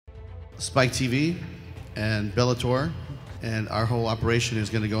Spike TV and Bellator, and our whole operation is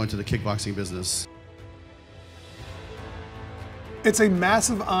going to go into the kickboxing business. It's a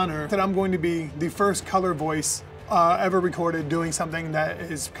massive honor that I'm going to be the first color voice ever recorded doing something that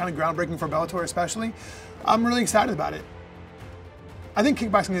is kind of groundbreaking for Bellator especially. I'm really excited about it. I think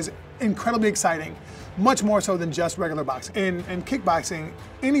kickboxing is incredibly exciting, much more so than just regular boxing. In kickboxing,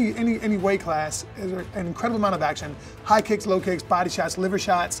 any weight class is an incredible amount of action. High kicks, low kicks, body shots, liver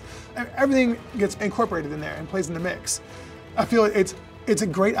shots, everything gets incorporated in there and plays in the mix. I feel it's a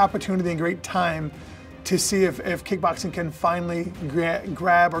great opportunity and great time to see if kickboxing can finally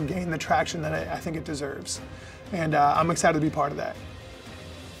grab or gain the traction that I think it deserves. And I'm excited to be part of that.